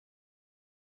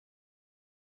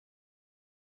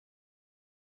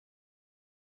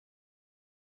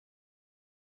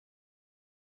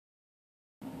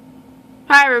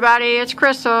Hi everybody, it's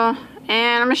Crystal, and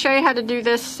I'm going to show you how to do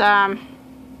this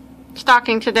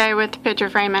stocking today with the picture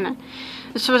frame in it.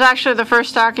 This was actually the first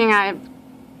stocking I've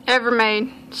ever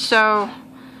made, so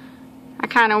I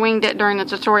kind of winged it during the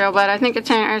tutorial, but I think it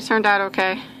turned out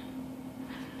okay.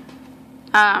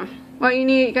 What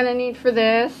you're going to need for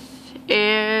this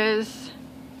is,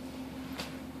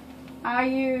 I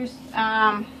used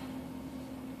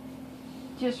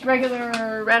just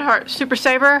regular Red Heart Super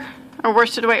Saver or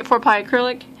worsted weight 4-ply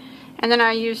acrylic, and then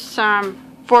I used some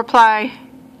 4-ply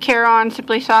Care-On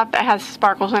Simply Soft that has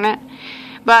sparkles in it,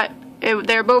 but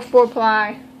they're both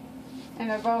 4-ply and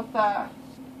they're both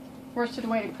worsted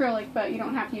weight acrylic, but you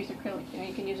don't have to use acrylic.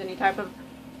 You can use any type of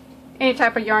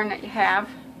yarn that you have.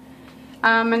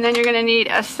 And then you're going to need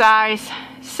a size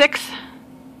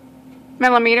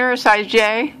 6mm, a size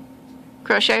J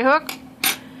crochet hook.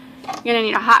 You're going to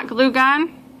need a hot glue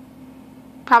gun.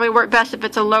 Probably work best if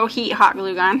it's a low heat hot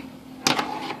glue gun.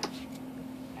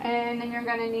 And then you're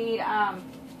going to need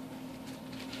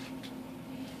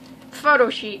photo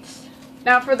sheets.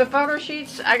 Now for the photo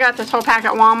sheets, I got this whole pack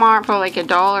at Walmart for like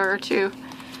 $1 or $2.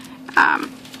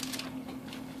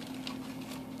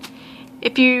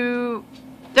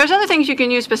 There's other things you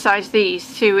can use besides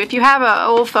these too. If you have an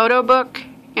old photo book,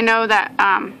 you know, that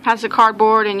has the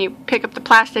cardboard, and you pick up the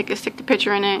plastic and stick the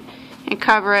picture in it and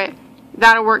cover it,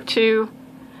 that'll work too.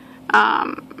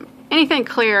 Anything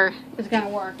clear is going to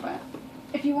work, but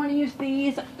if you want to use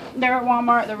these, they're at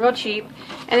Walmart, they're real cheap.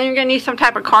 And then you're going to need some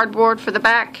type of cardboard for the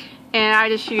back, and I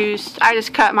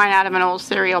just cut mine out of an old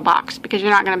cereal box because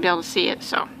you're not going to be able to see it,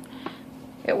 so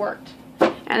it worked.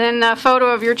 And then the photo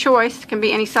of your choice can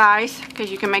be any size,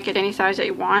 because you can make it any size that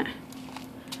you want.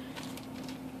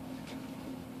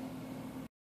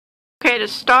 Okay, to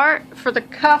start, for the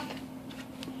cuff,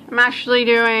 I'm actually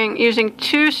using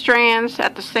 2 strands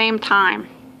at the same time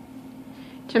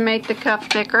to make the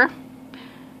cuff thicker.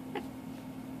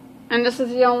 And this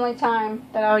is the only time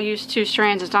that I'll use 2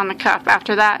 strands is on the cuff.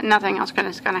 After that, nothing else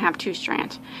is going to have 2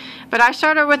 strands. But I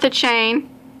started with a chain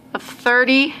of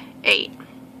 38.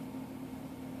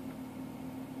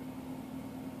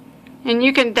 And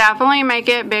you can definitely make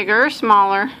it bigger or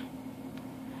smaller,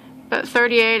 but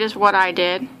 38 is what I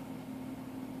did.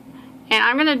 And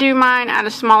I'm going to do mine at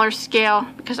a smaller scale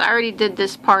because I already did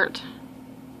this part.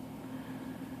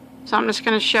 So I'm just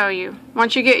going to show you.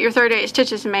 Once you get your 38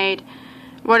 stitches made,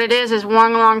 what it is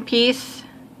one long piece,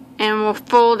 and we'll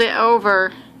fold it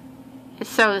over and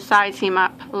sew the side seam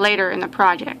up later in the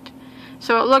project.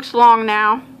 So it looks long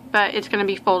now, but it's going to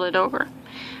be folded over.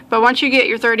 But once you get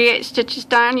your 38 stitches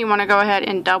done, you want to go ahead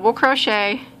and double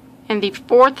crochet in the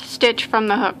 4th stitch from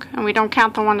the hook. And we don't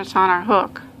count the one that's on our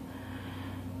hook.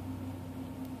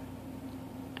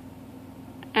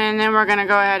 And then we're going to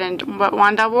go ahead and put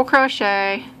 1 double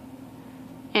crochet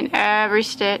in every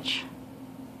stitch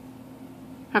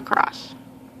across.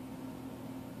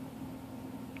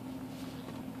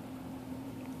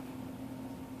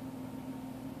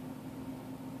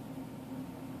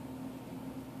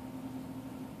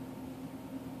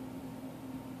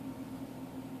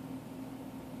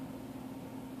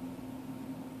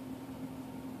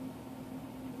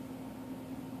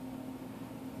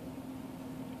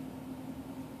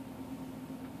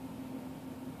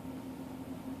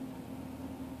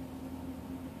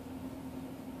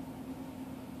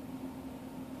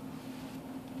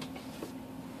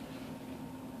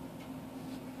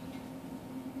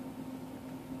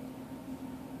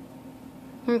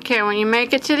 Okay, when you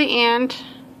make it to the end,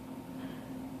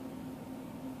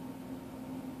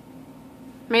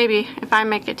 maybe if I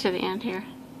make it to the end here,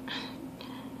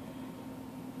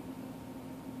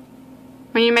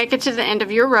 when you make it to the end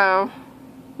of your row,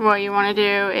 what you want to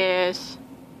do is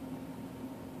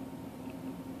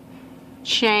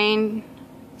chain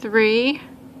 3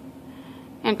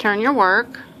 and turn your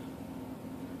work.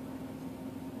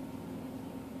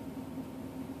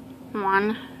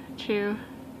 1, 2,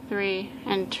 3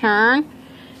 and turn.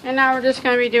 And now we're just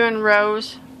going to be doing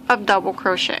rows of double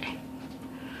crochet.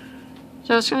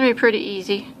 So it's going to be pretty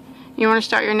easy. You want to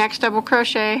start your next double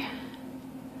crochet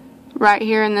right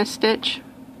here in this stitch,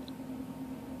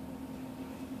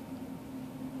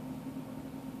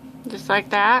 just like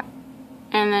that,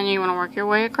 and then you want to work your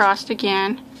way across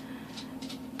again,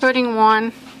 putting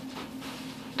 1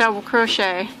 double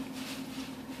crochet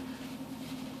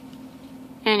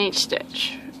in each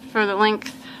stitch for the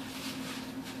length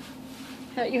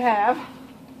that you have.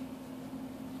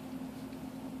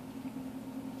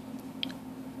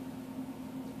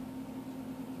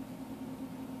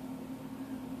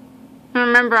 And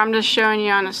remember, I'm just showing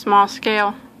you on a small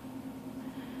scale.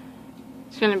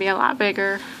 It's going to be a lot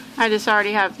bigger. I just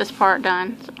already have this part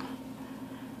done. So.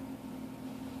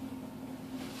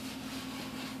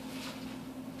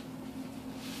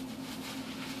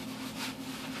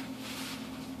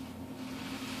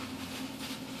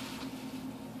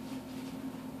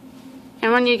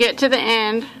 And when you get to the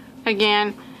end,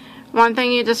 again, one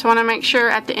thing you just want to make sure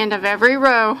at the end of every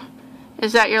row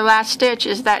is that your last stitch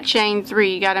is that chain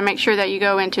 3. You got to make sure that you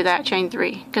go into that chain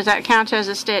 3 because that counts as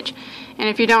a stitch. And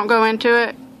if you don't go into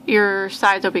it, your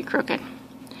sides will be crooked.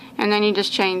 And then you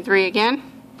just chain 3 again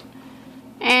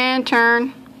and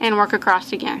turn and work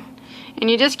across again. And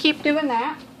you just keep doing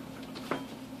that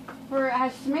for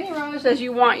as many rows as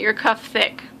you want your cuff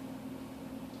thick.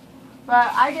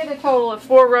 But I did a total of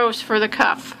 4 rows for the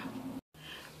cuff.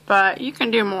 But you can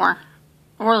do more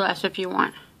or less if you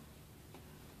want.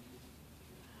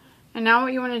 And now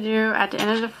what you want to do at the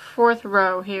end of the 4th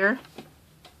row here,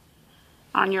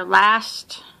 on your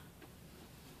last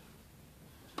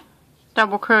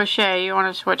double crochet, you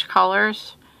want to switch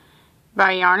colors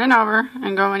by yarning over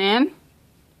and going in,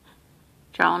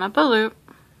 drawing up a loop,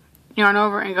 yarn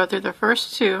over and go through the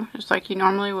first 2 just like you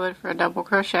normally would for a double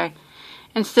crochet.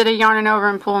 Instead of yarning over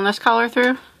and pulling this color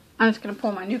through, I'm just going to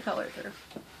pull my new color through.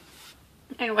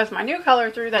 And with my new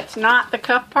color through that's not the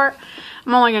cuff part,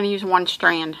 I'm only going to use 1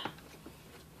 strand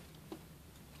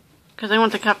because I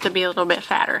want the cuff to be a little bit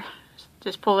fatter.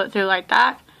 Just pull it through like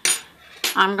that.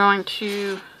 I'm going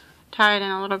to tie it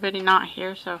in a little bitty knot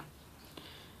here so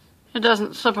it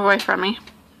doesn't slip away from me.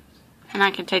 And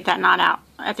I can take that knot out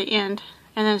at the end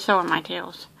and then sew in my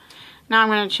tails. Now I'm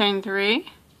going to chain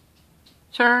 3,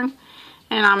 turn,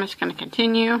 and I'm just going to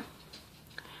continue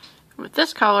with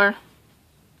this color,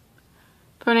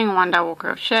 putting 1 double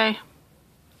crochet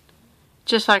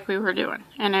just like we were doing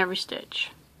in every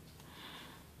stitch.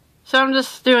 So I'm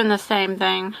just doing the same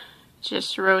thing,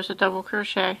 just rows of double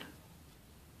crochet.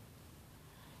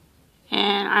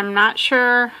 And I'm not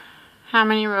sure how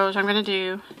many rows I'm going to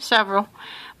do, several,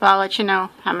 but I'll let you know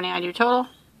how many I do total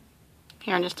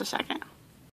here in just a second.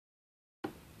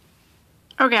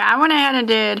 Okay, I went ahead and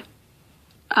did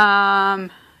 9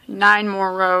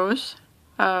 more rows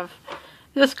of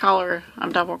this color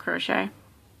of double crochet.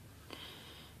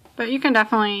 But you can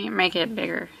definitely make it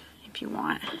bigger if you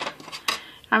want.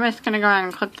 I'm just going to go ahead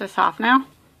and clip this off now.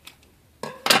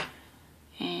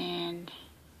 And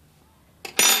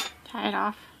tie it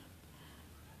off.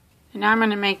 And now I'm going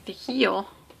to make the heel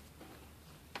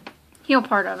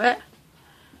part of it.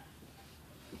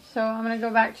 So I'm going to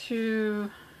go back to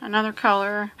another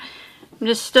color. I'm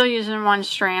just still using 1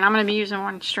 strand. I'm going to be using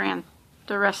 1 strand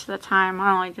the rest of the time.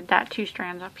 I only did that 2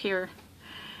 strands up here.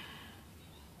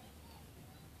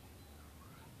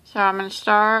 So I'm going to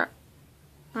start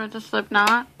with the slip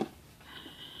knot.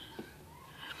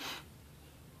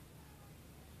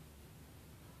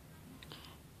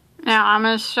 Now I'm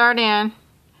going to start in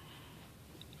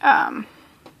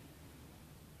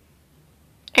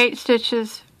 8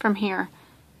 stitches from here.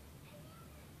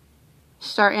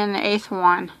 Start in the 8th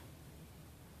one.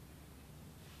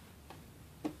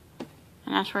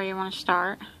 And that's where you want to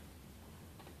start.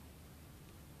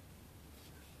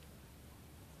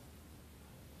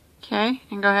 Okay,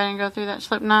 and go ahead and go through that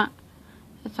slip knot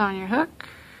that's on your hook.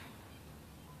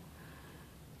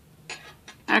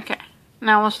 Okay,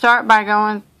 now we'll start by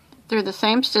going through the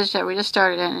same stitch that we just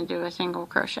started in and do a single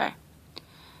crochet.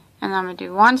 And I'm going to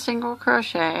do 1 single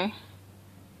crochet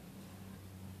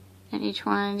in each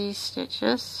one of these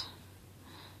stitches.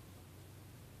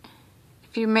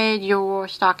 If you made your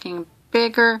stocking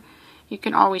bigger, you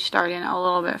can always start in a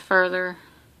little bit further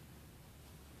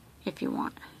if you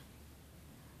want.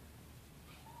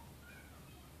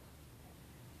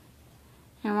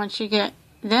 And once you get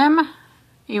them,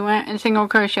 you went and single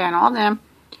crochet in all them.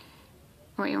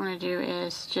 What you want to do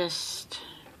is just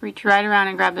reach right around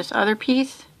and grab this other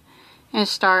piece and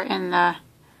start in the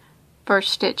first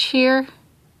stitch here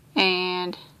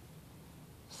and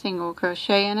single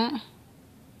crochet in it.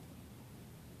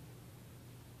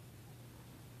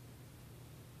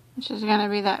 Which is going to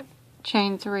be that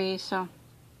chain 3, so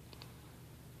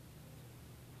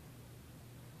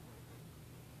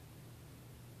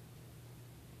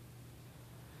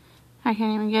I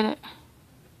can't even get it.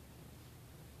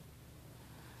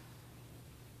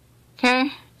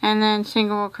 Okay, and then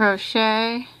single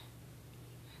crochet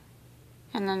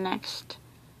in the next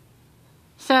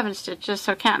 7 stitches.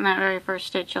 So counting that very first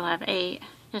stitch, you'll have 8,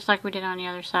 just like we did on the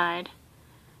other side.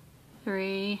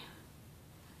 3,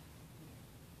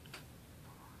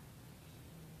 4,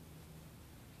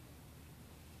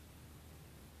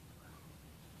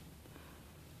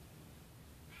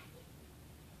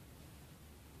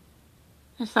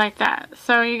 just like that.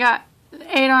 So you got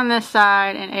 8 on this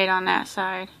side and 8 on that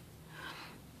side.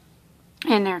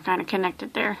 And they're kind of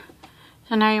connected there.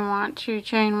 So now you want to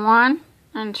chain 1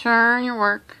 and turn your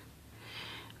work.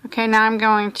 Okay, now I'm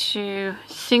going to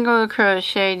single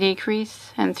crochet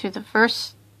decrease into the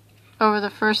first over the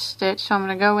first stitch. So I'm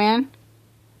going to go in,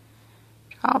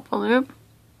 drop a loop.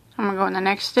 I'm going to go in the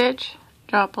next stitch,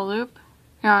 drop a loop,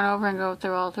 yarn over and go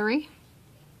through all 3.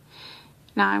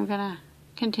 Now I'm going to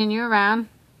continue around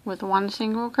with 1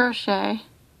 single crochet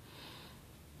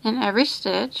in every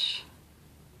stitch.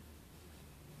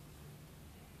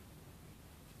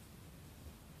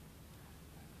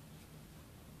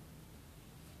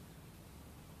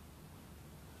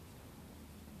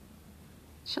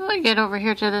 Till I get over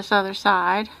here to this other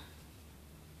side.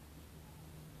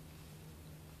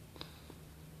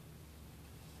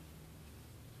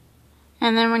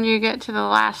 And then when you get to the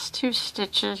last 2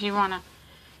 stitches, you want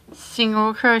to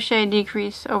single crochet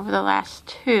decrease over the last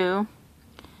 2.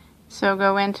 So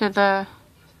go into the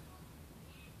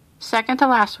second to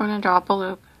last one and drop a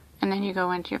loop, and then you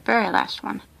go into your very last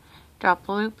one, drop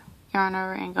a loop, yarn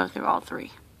over, and go through all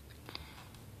 3.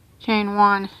 Chain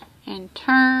 1 and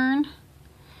turn,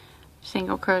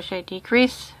 single crochet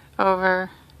decrease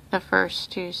over the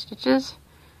first 2 stitches,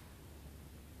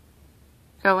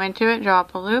 go into it,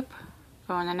 drop a loop,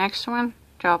 go in the next one,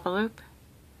 drop a loop,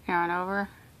 yarn over,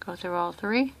 go through all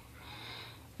 3.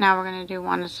 Now we're going to do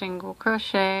 1 single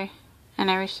crochet in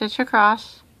every stitch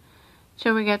across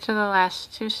till we get to the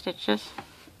last 2 stitches.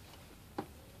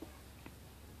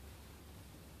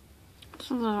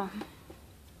 It's a little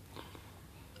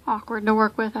awkward to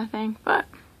work with, I think, but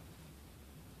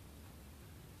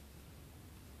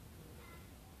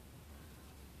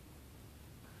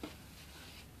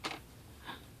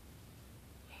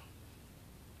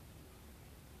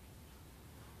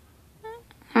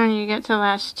when you get to the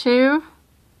last 2,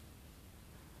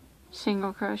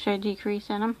 single crochet decrease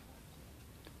in them,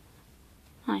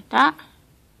 like that.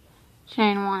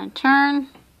 Chain 1 and turn,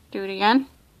 do it again.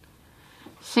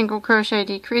 Single crochet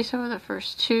decrease over the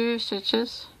first 2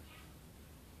 stitches,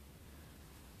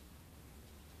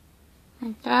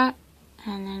 like that,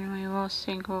 and then we will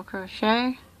single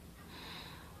crochet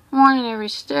 1 in every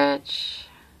stitch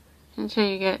until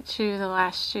you get to the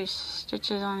last 2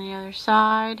 stitches on the other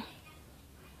side.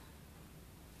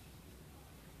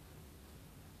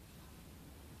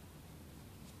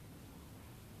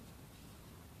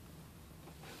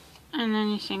 And then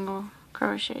you single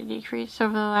crochet decrease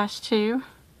over the last 2.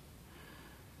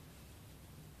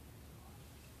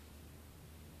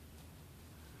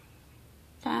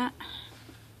 That.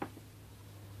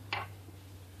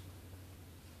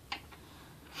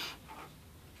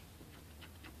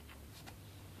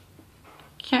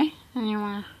 Okay, and you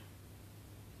want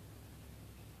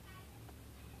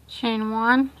to chain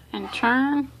 1 and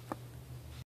turn.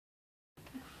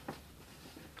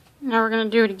 Now we're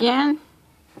going to do it again.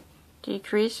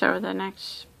 Decrease over the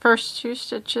first 2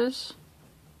 stitches,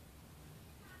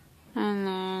 and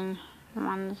then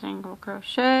 1 single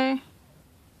crochet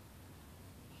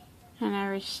in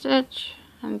every stitch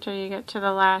until you get to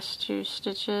the last 2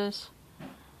 stitches,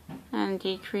 and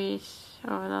decrease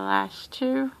over the last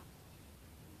 2.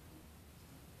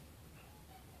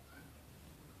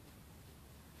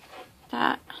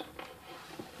 That.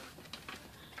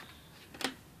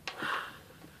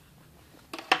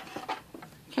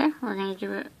 Okay, we're going to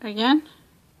do it again.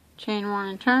 Chain 1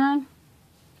 and turn.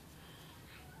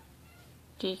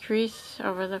 Decrease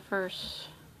over the first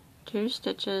 2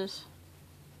 stitches.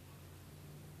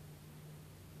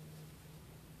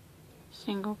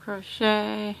 Single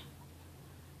crochet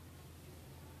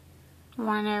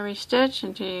 1 every stitch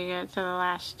until you get to the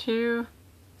last 2.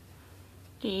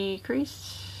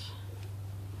 Decrease.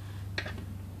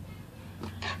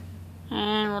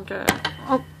 And we'll do it.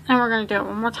 Oh, and we're going to do it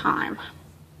one more time.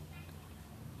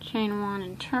 Chain 1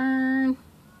 and turn,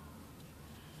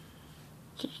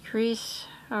 decrease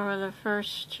over the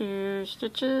first 2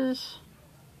 stitches,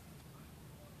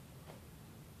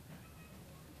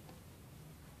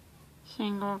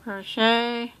 single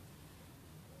crochet,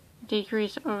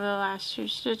 decrease over the last 2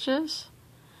 stitches.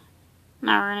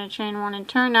 Now we're going to chain 1 and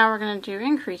turn. Now we're going to do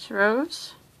increase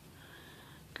rows.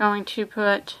 Going to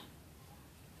put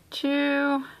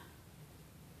 2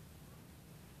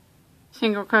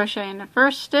 single crochet in the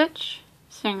first stitch,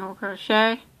 single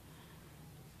crochet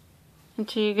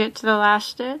until you get to the last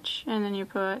stitch, and then you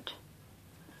put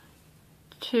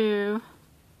 2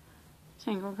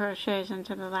 single crochets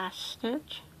into the last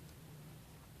stitch,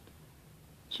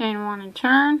 chain 1 and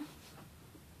turn,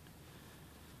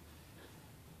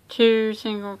 2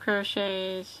 single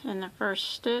crochets in the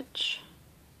first stitch,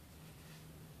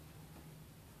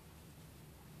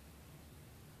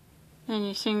 then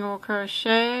you single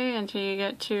crochet until you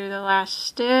get to the last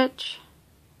stitch,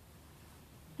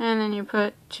 and then you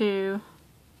put 2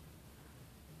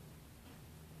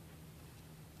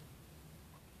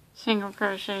 single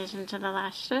crochets into the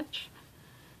last stitch.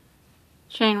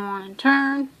 chain 1 and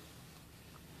turn,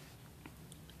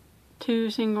 2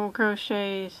 single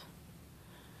crochets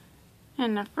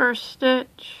in the first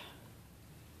stitch,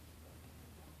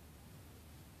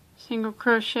 single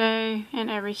crochet in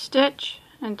every stitch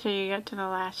until you get to the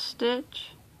last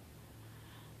stitch,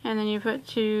 and then you put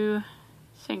 2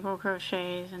 single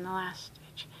crochets in the last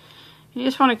stitch. You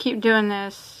just want to keep doing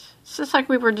this. It's just like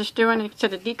we were just doing,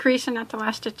 instead of decreasing at the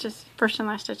last stitches, first and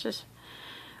last stitches,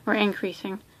 we're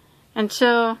increasing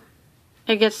until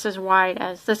it gets as wide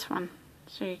as this one.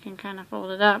 So you can kind of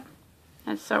fold it up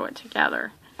and sew it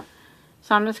together.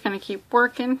 So I'm just going to keep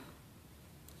working.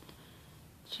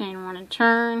 Chain 1 and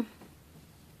turn,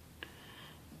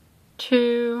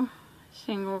 2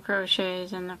 single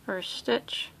crochets in the first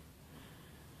stitch,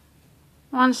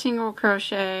 1 single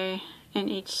crochet in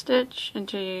each stitch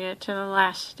until you get to the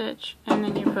last stitch, and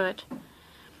then you put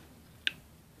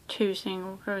 2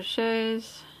 single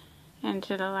crochets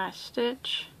into the last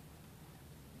stitch,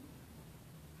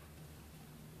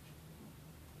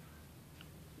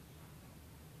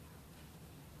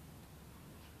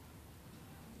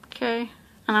 okay,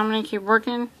 and I'm going to keep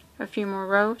working a few more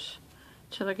rows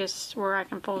till it gets where I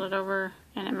can fold it over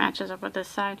and it matches up with this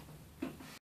side.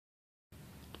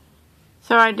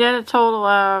 So I did a total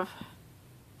of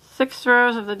 6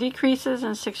 rows of the decreases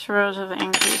and 6 rows of the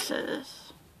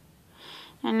increases.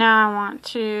 And now I'm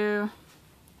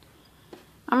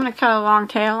going to cut a long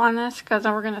tail on this because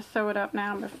we're going to sew it up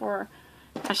now before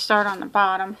I start on the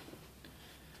bottom.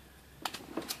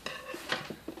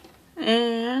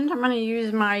 And I'm going to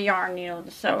use my yarn needle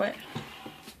to sew it.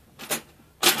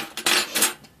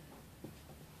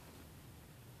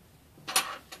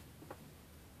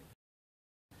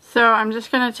 So I'm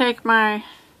just going to take my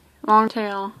long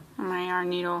tail and my yarn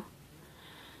needle,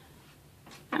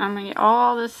 and I'm going to get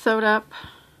all this sewed up.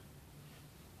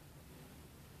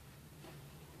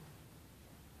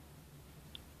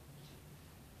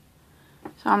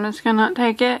 So I'm just going to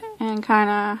take it and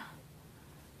kind of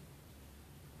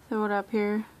sew it up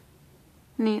here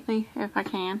neatly if I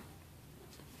can.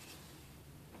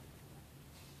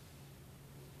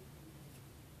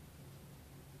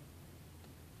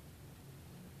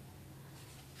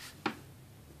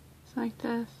 Just like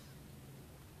this.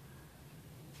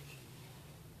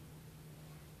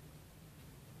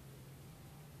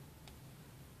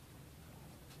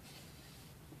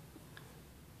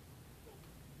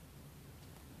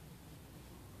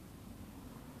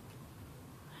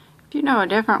 If you know a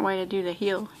different way to do the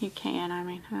heel, you can. I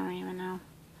mean, I don't even know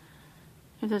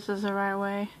if this is the right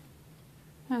way.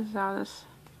 This is how this...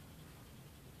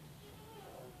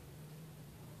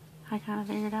 I kind of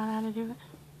figured out how to do it.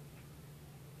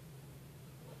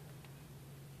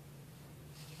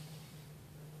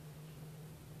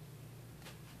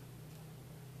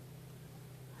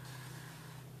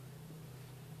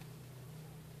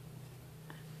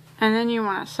 And then you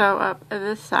want to sew up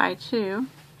this side too.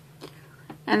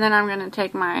 And then I'm going to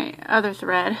take my other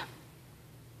thread.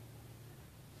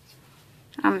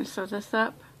 I'm going to sew this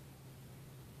up.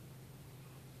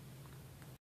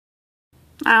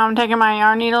 Now I'm taking my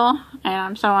yarn needle and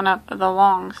I'm sewing up the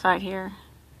long side here.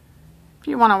 If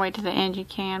you want to wait to the end you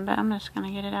can, but I'm just going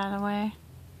to get it out of the way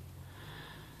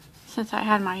since I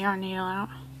had my yarn needle out.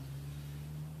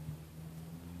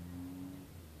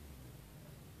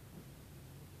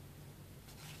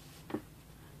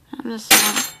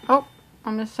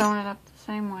 I'm just sewing it up the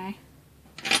same way.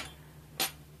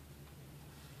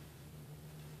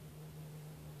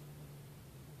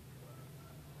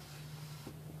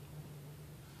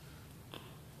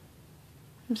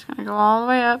 I'm just going to go all the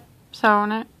way up,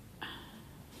 sewing it.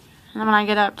 And then when I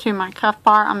get up to my cuff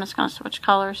part, I'm just going to switch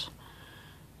colors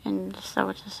and just sew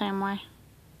it the same way.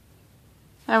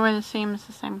 That way the seam is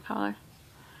the same color.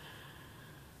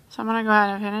 So I'm going to go ahead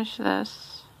and finish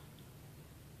this.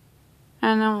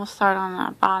 And then we'll start on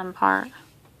the bottom part.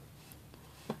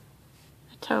 The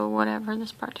toe, whatever,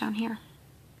 this part down here.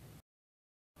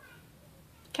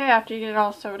 Okay, after you get it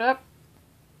all sewed up,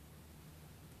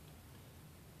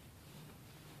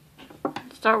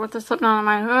 start with the slip knot on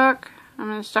my hook. I'm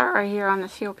going to start right here on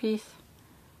this heel piece.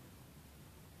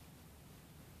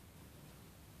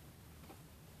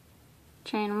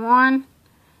 Chain 1.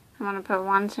 I'm going to put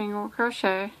 1 single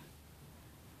crochet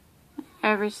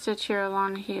every stitch here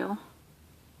along the heel.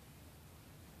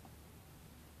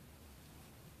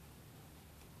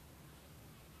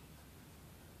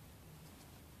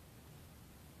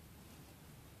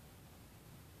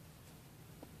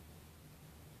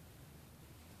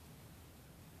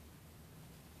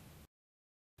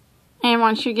 And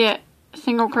once you get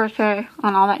single crochet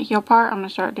on all that heel part, I'm going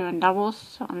to start doing doubles.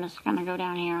 So I'm just going to go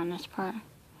down here on this part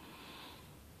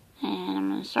And I'm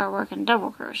going to start working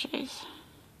double crochets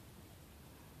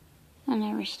in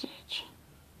every stitch.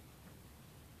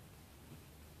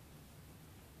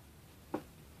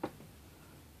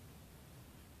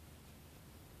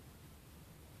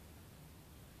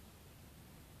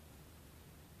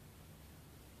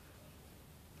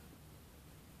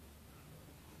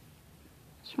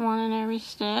 Just one in every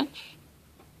stitch.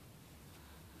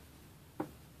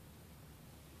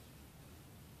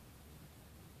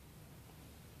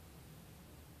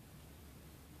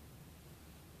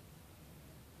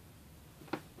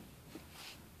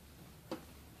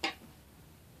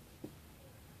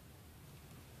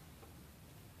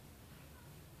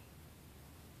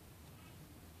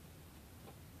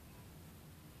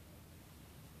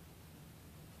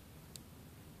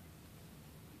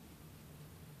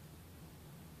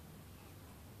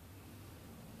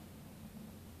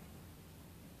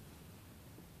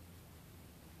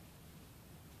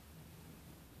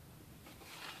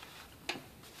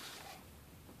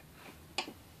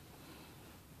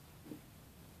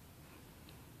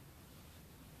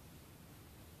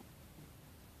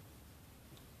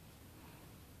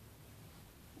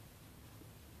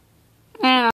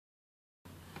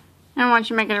 And once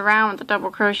you make it around with the double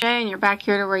crochet and you're back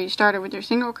here to where you started with your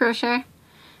single crochet, I'm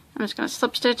just going to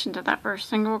slip stitch into that first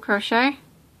single crochet, and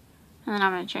then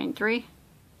I'm going to chain 3.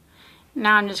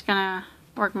 Now I'm just going to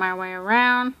work my way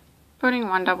around, putting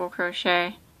 1 double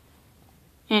crochet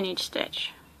in each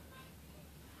stitch,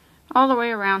 all the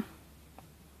way around.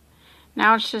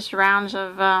 Now it's just rounds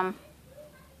of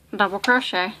double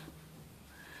crochet,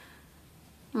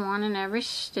 1 in every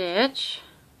stitch.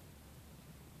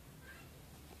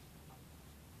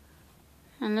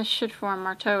 And this should form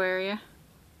our toe area,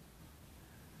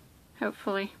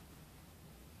 hopefully.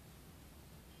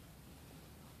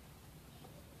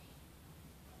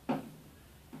 And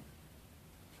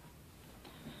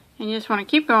you just want to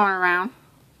keep going around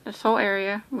this whole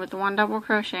area with 1 double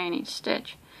crochet in each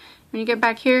stitch. When you get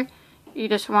back here, you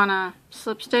just want to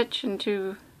slip stitch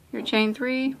into your chain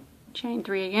 3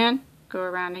 again, go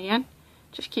around again.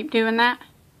 Just keep doing that.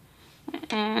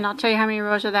 And I'll tell you how many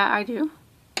rows of that I do.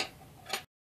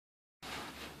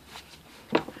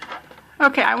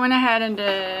 Okay, I went ahead and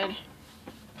did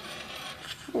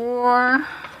 4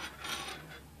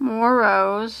 more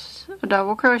rows of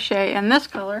double crochet in this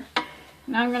color.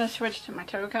 Now I'm going to switch to my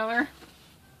toe color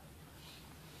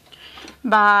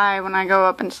when I go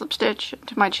up and slip stitch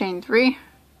to my chain 3.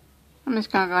 I'm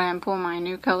just going to go ahead and pull my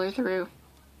new color through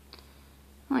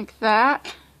like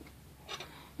that.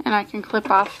 And I can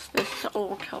clip off this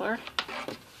old color.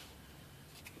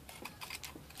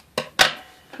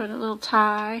 Put a little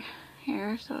tie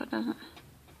here so it doesn't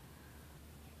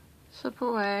slip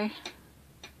away.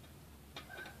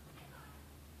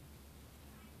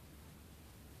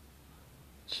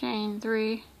 Chain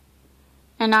 3,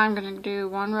 and now I'm going to do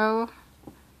 1 row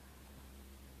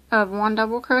of 1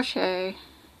 double crochet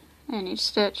in each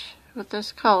stitch with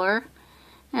this color,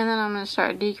 and then I'm going to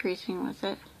start decreasing with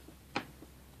it.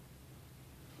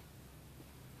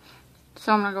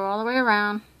 So I'm going to go all the way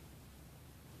around,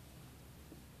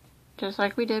 just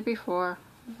like we did before,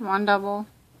 1 double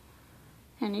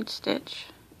in each stitch.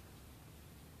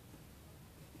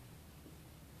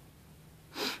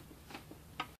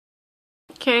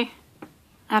 Okay,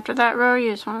 after that row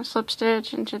you just want to slip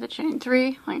stitch into the chain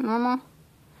 3 like normal.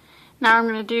 Now I'm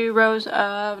going to do rows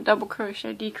of double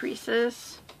crochet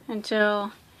decreases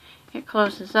until it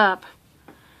closes up.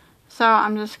 So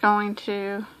I'm just going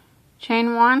to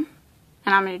chain 1,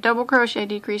 and I'm going to do double crochet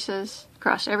decreases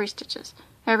across every stitch.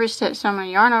 So I'm going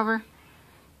to yarn over,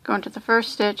 go into the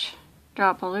first stitch,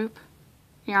 drop a loop,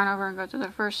 yarn over and go to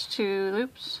the first 2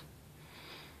 loops,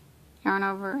 yarn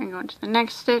over and go into the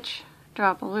next stitch,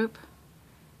 drop a loop,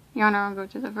 yarn over and go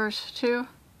through the first 2,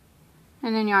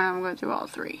 and then yarn over and go through all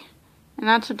 3. And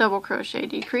that's a double crochet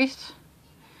decrease.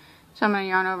 So I'm going to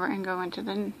yarn over and go into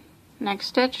the next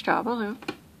stitch, drop a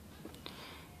loop,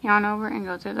 yarn over and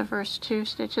go through the first 2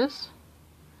 stitches,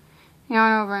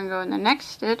 yarn over and go in the next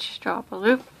stitch, drop a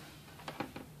loop,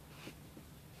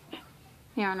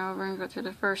 yarn over and go through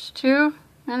the first 2,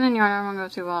 and then yarn over and go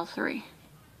through all 3.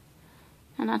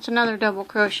 And that's another double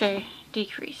crochet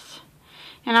decrease.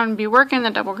 And I'm going to be working the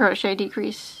double crochet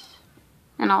decrease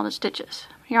in all the stitches.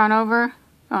 Yarn over,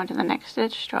 go into the next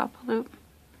stitch, drop a loop,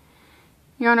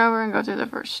 yarn over and go through the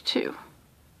first 2.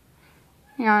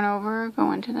 Yarn over,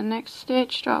 go into the next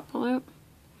stitch, drop a loop,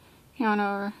 yarn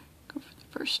over, go for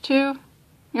the first 2,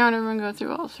 yarn over and go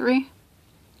through all 3.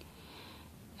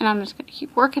 And I'm just going to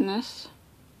keep working this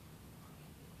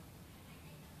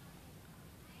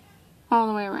all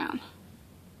the way around.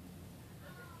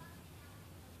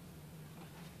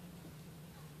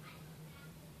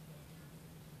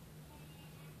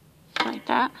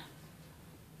 that.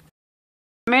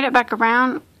 I made it back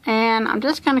around, and I'm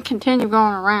just going to continue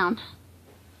going around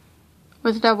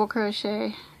with double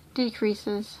crochet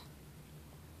decreases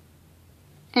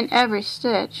in every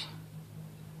stitch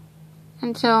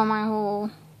until my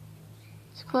hole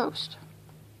is closed.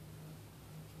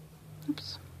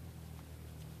 Oops.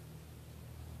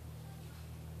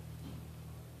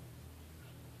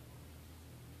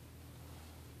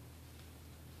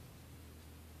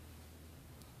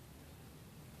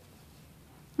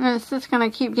 And it's just going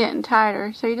to keep getting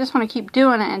tighter, so you just want to keep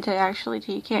doing it until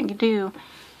you can't do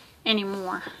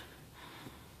anymore.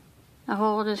 The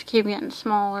hole will just keep getting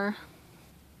smaller.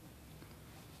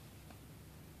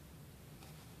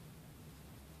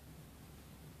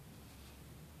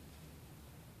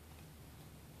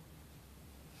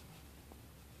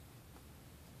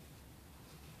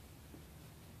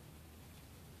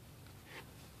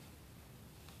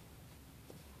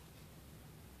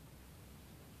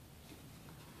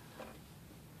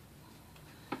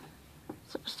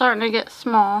 So it's starting to get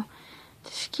small.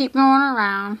 Just keep going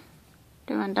around,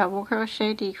 doing double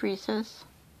crochet decreases.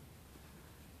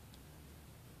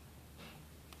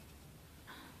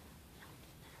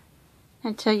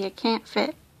 Until you can't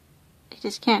fit. You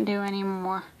just can't do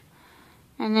anymore.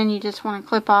 And then you just want to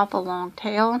clip off a long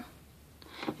tail.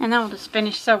 And then we'll just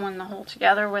finish sewing the hole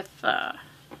together with a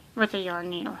yarn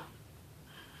needle.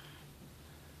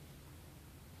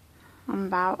 I'm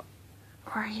about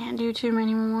where I can't do too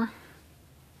many more.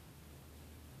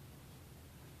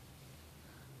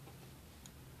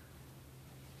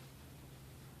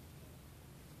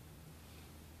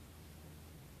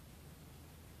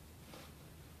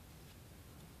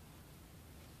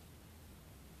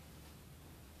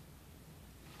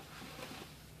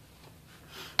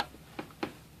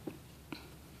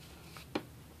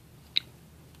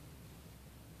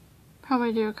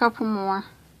 Probably do a couple more.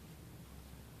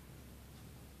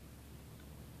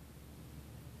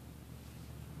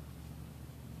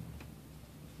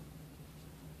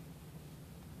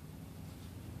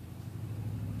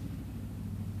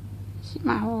 See,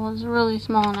 my hole is really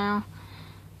small now.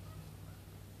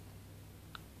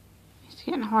 It's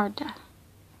getting hard to.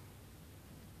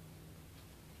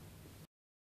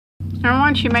 And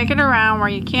once you make it around where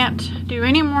you can't do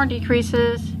any more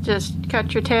decreases, just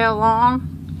cut your tail long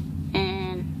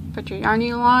and put your yarn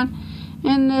needle on,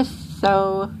 and just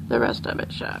sew the rest of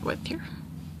it shut with your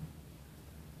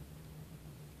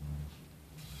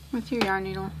yarn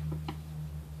needle.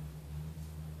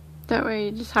 That way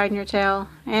you're just hiding your tail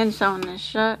and sewing this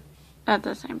shut at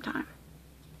the same time.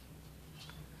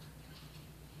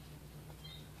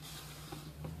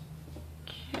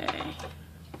 Okay.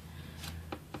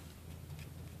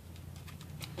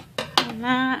 And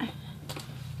that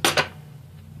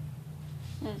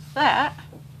is that.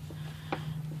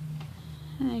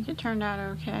 I think it turned out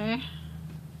okay.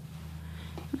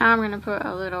 Now I'm going to put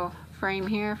a little frame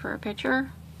here for a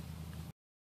picture.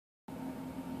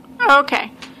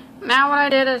 Okay. Now what I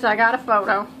did is I got a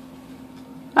photo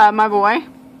of my boy.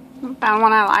 Found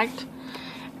one I liked.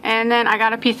 And then I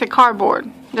got a piece of cardboard.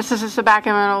 This is just the back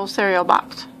of an old cereal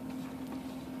box.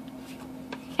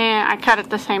 And I cut it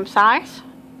the same size.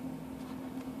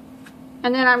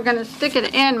 And then I'm going to stick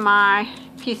it in my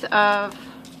piece of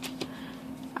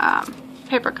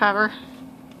paper cover.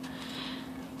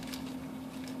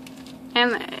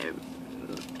 And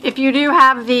if you do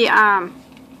have the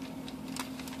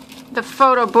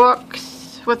photo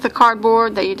books with the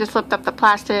cardboard that you just lift up the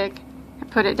plastic and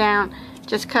put it down,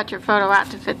 just cut your photo out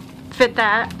to fit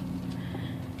that,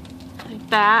 like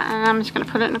that. And I'm just going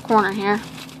to put it in the corner here.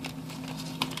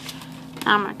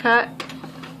 I'm going to cut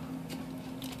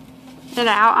it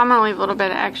out. I'm going to leave a little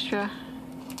bit of extra,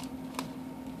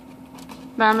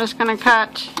 but I'm just going to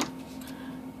cut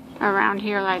around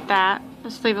here like that.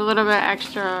 Just leave a little bit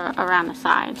extra around the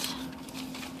sides.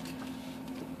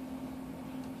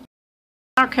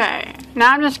 Okay,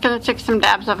 now I'm just going to take some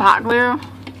dabs of hot glue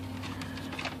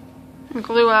and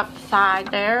glue up the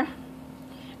side there.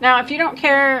 Now if you don't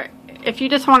care, if you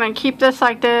just want to keep this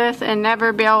like this and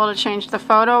never be able to change the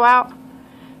photo out,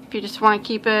 if you just want to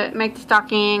keep it, make the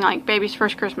stocking like Baby's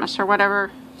First Christmas or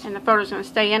whatever, and the photo's going to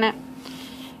stay in it,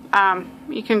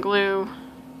 you can glue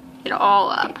it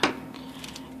all up.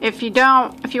 If you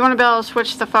want to be able to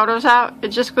switch the photos out,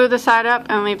 just glue the side up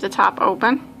and leave the top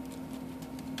open.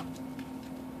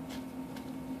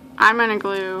 I'm going to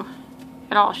glue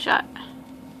it all shut.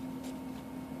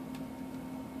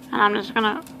 And I'm just going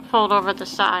to fold over the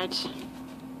sides.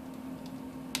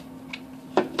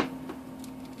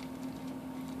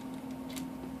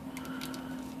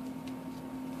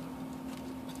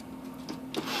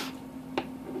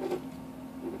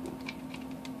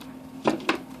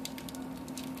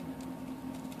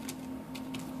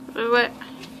 glue it.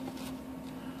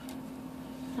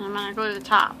 And I'm going to glue the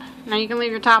top. Now you can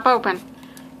leave your top open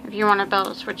if you want to be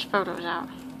able to switch photos out.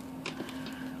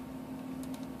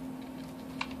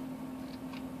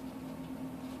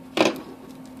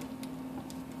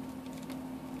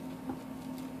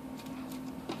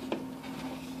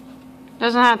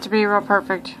 Doesn't have to be real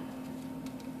perfect.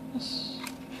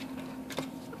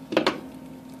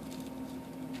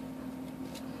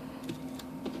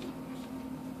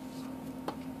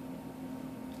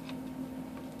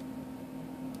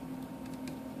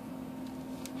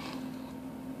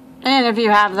 And if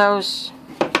you have those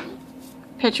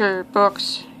picture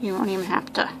books, you won't even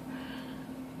have to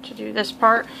do this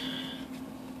part.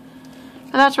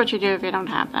 But that's what you do if you don't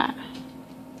have that.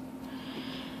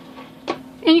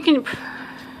 And you can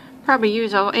probably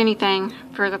use anything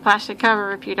for the plastic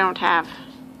cover if you don't have.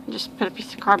 Just put a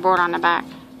piece of cardboard on the back.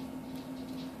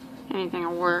 Anything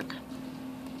will work.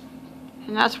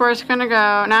 And that's where it's gonna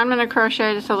go. Now I'm gonna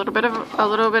crochet just a little bit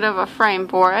of a frame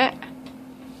for it.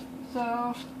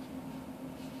 So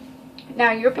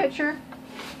now your picture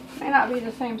may not be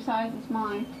the same size as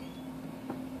mine.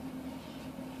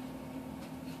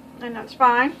 And that's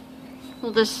fine.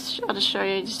 I'll just show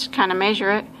you, just kind of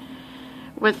measure it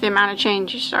with the amount of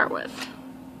chains you start with.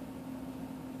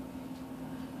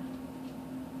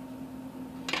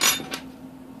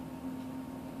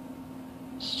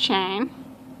 Just chain.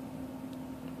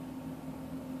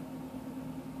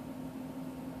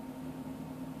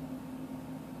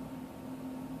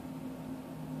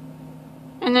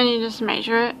 And then you just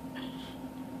measure it.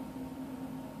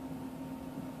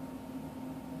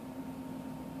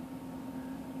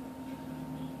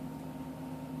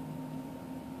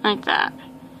 Like that.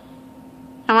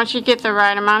 And once you get the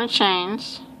right amount of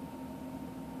chains,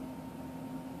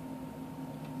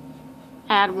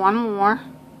 add one more,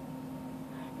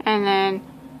 and then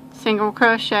single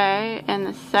crochet in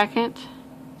the second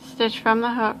stitch from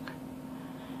the hook,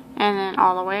 and then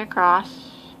all the way across.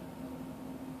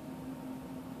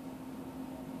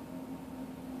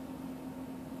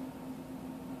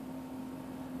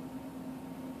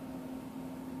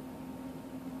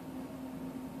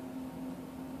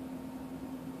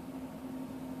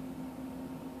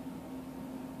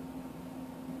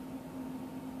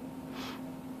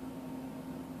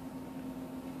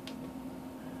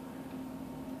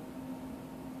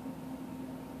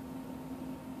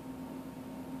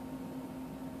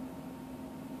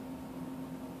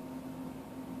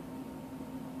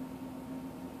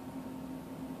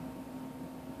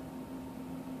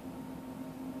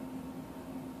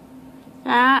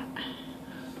 That,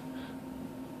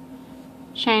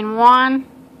 chain one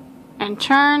and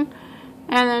turn,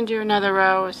 and then do another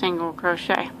row of single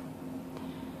crochet,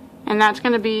 and that's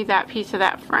going to be that piece of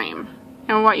that frame.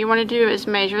 And what you want to do is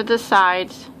measure the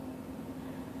sides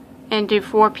and do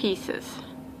 4 pieces.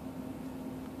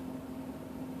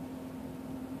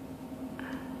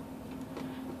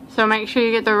 So make sure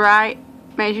you get the right,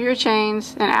 measure your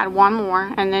chains and add one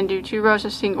more, and then do 2 rows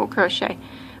of single crochet,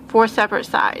 4 separate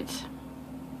sides.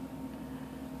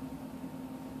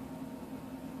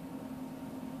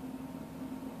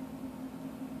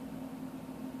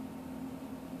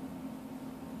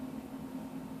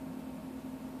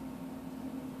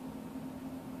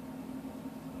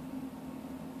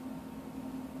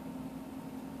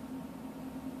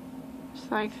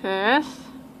 Like this.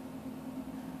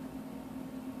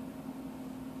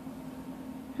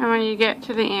 And when you get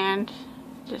to the end,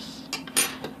 just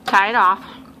tie it off.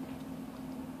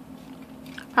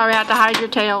 Probably have to hide your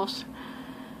tails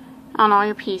on all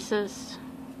your pieces,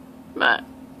 but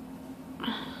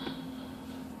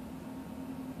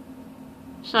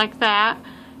just like that.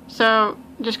 So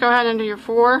just go ahead and do your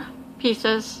 4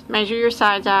 pieces, measure your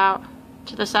sides out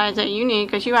to the size that you need,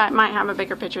 because you might have a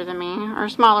bigger picture than me or a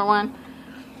smaller one.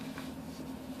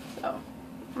 So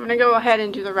I'm going to go ahead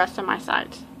and do the rest of my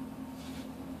sides.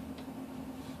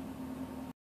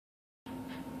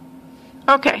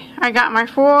 Okay, I got my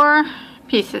 4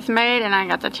 pieces made and I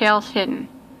got the tails hidden.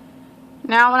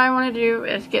 Now what I want to do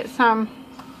is get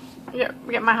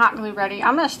my hot glue ready.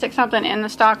 I'm going to stick something in the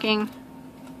stocking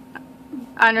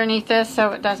underneath this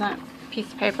so it doesn't,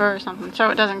 piece of paper or something, so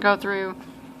it doesn't go through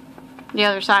the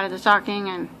other side of the stocking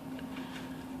and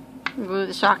glue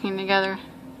the stocking together.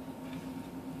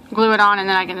 Glue it on, and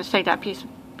then I can just take that piece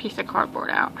of cardboard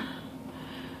out.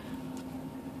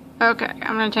 Okay,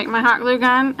 I'm going to take my hot glue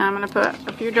gun and I'm going to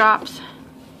put a few drops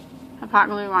of hot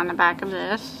glue on the back of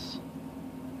this.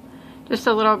 Just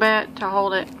a little bit to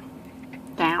hold it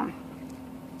down.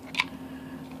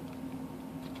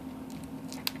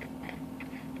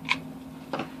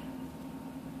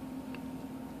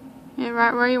 Get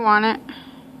right where you want it.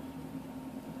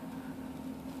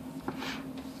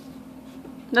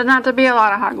 Doesn't have to be a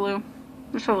lot of hot glue,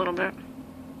 just a little bit.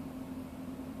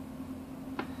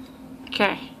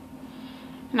 Okay,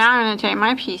 now I'm going to take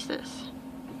my pieces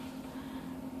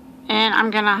and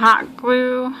I'm going to hot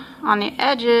glue on the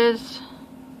edges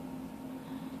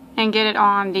and get it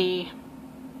on the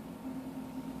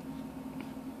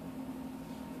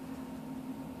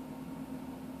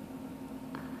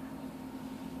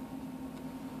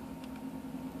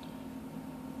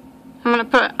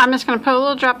I'm just going to put a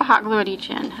little drop of hot glue at each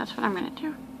end. That's what I'm going to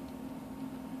do.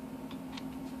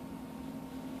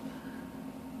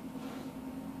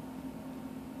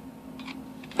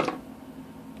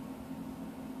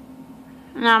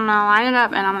 Now I'm going to line it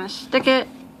up and I'm going to stick it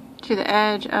to the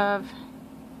edge of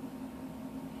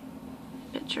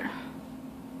the picture.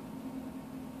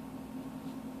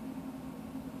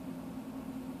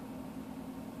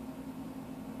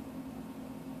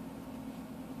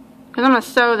 Because I'm going to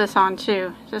sew this on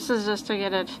too. This is just to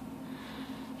get it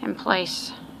in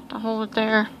place, to hold it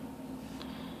there.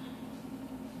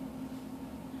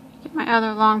 Get my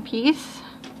other long piece.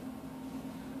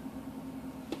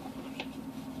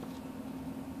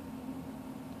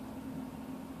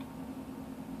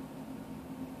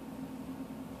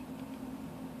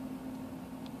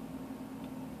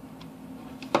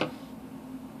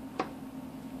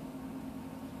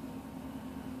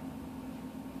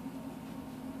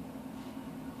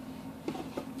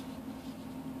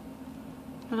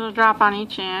 A little drop on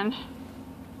each end.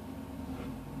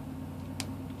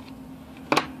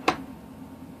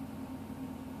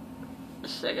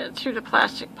 Stick it through the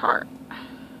plastic part.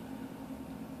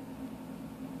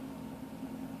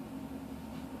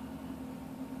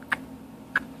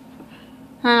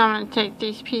 Then I'm going to take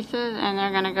these pieces and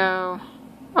they're going to go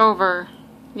over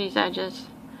these edges.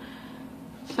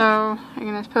 So I'm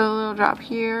going to put a little drop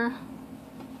here,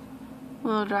 a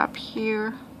little drop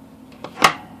here.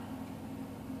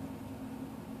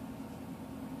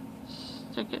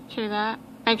 Stick it to that.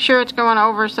 Make sure it's going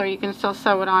over so you can still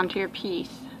sew it onto your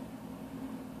piece.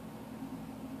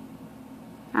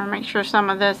 Or make sure some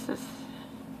of this is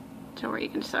to where you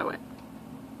can sew it.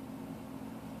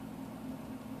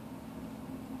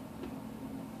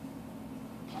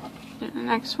 Do the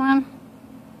next one.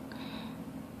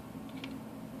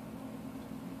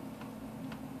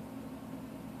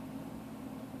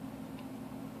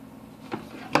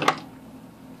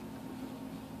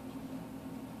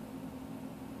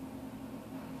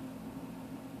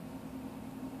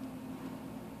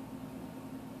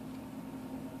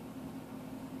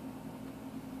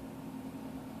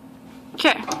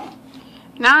 Okay,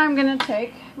 now I'm going to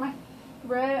take my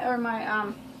thread or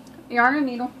my yarn and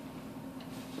needle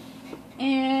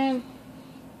and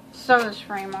sew this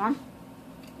frame on.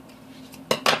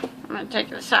 I'm going to take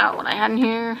this out, what I had in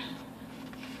here.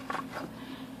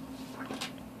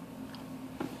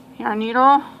 Yarn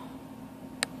needle,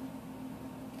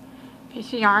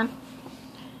 piece of yarn,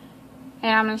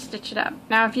 and I'm going to stitch it up.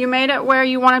 Now if you made it where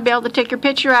you want to be able to take your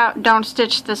picture out, don't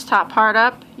stitch this top part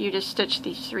up, you just stitch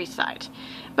these three sides.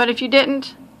 But if you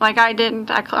didn't, like I didn't,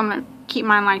 I'm going to keep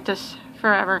mine like this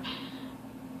forever.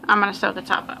 I'm going to sew the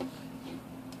top up.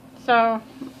 So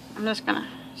I'm just going to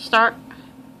start.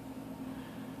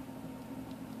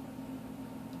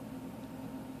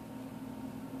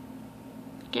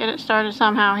 Get it started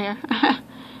somehow here.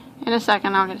 In a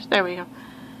second I'll get it, there we go.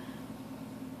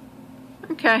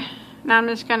 Okay. Now I'm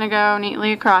just going to go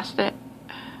neatly across it.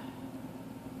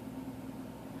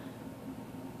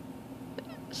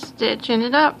 Stitching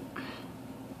it up.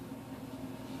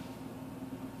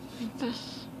 Like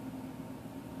this.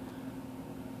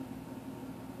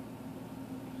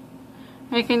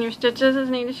 Making your stitches as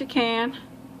neat as you can.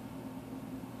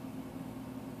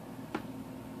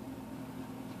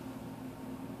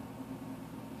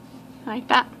 Like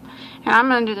that. And I'm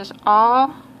going to do this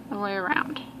all the way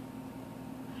around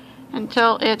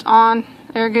until it's on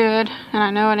there good and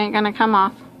I know it ain't gonna come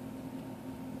off.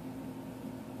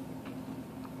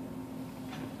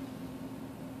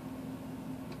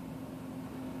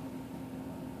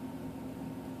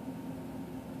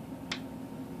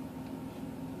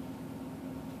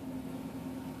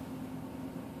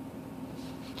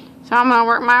 So I'm gonna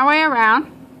work my way around,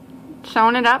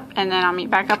 sewing it up, and then I'll meet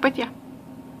back up with you.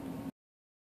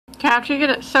 Okay, after you get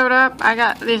it sewed up, I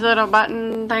got these little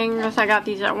button things. I got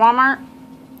these at Walmart.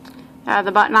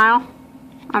 The button aisle.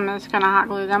 I'm just going to hot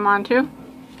glue them on too.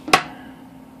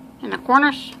 In the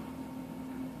corners.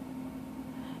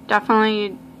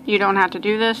 Definitely, you don't have to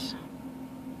do this.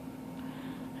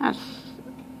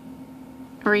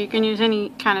 Or you can use any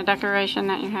kind of decoration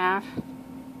that you have.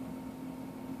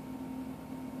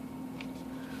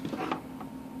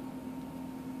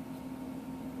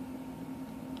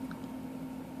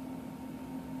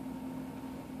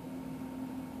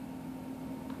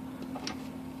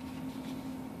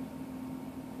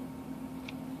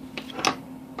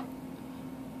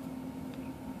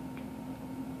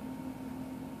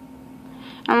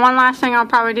 And one last thing I'll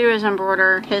probably do is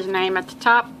embroider his name at the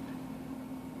top.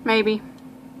 Maybe.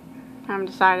 I haven't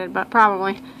decided, but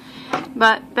probably.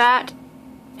 But that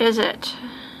is it.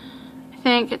 I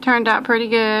think it turned out pretty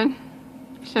good,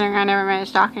 considering I never made a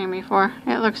stocking before.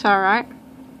 It looks alright.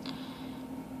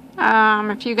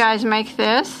 If you guys make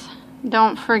this,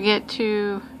 don't forget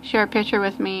to share a picture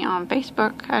with me on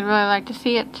Facebook. I'd really like to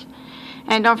see it.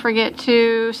 And don't forget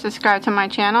to subscribe to my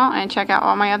channel and check out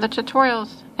all my other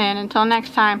tutorials. And until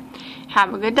next time,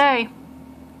 have a good day.